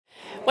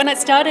When I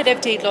started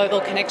FD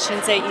Global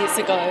Connections 8 years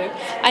ago,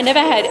 I never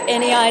had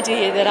any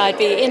idea that I'd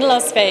be in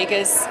Las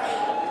Vegas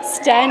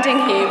standing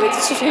here with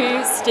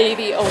two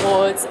Stevie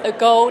Awards, a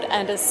gold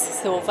and a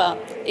silver.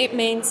 It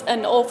means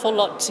an awful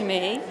lot to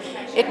me.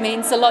 It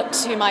means a lot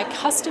to my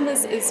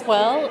customers as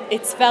well.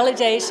 It's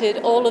validated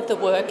all of the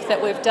work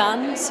that we've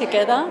done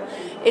together.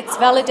 It's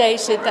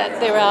validated that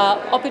there are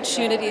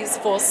opportunities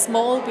for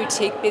small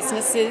boutique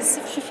businesses,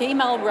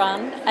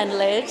 female-run and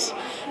led,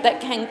 that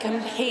can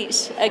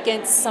compete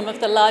against some of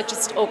the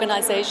largest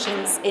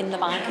organisations in the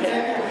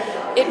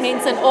market. It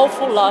means an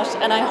awful lot,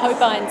 and I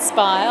hope I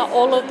inspire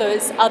all of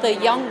those other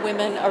young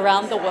women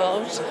around the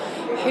world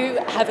who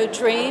have a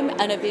dream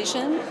and a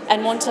vision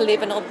and want to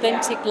live an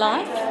authentic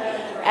life,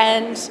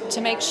 and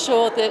to make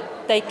sure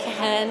that they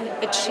can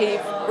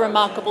achieve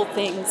remarkable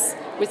things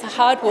with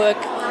hard work,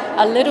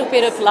 a little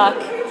bit of luck,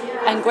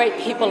 and great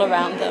people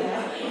around them.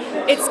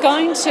 It's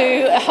going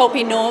to help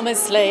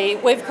enormously.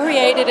 We've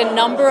created a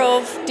number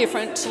of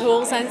different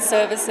tools and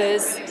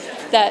services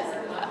that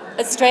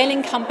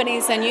Australian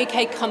companies and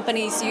UK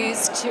companies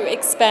use to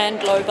expand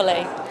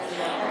globally.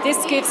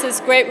 This gives us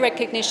great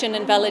recognition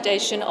and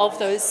validation of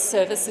those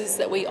services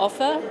that we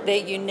offer.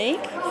 They're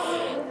unique.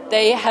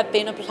 They have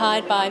been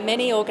applied by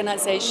many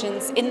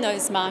organisations in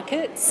those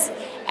markets,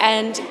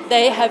 and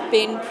they have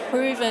been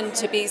proven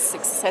to be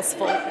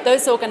successful.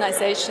 Those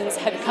organisations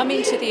have come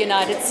into the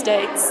United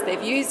States,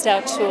 they've used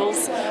our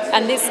tools,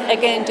 and this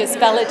again just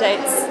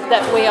validates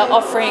that we are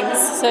offering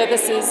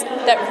services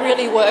that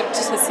really work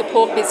to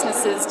support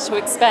businesses to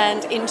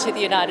expand into the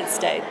United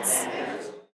States.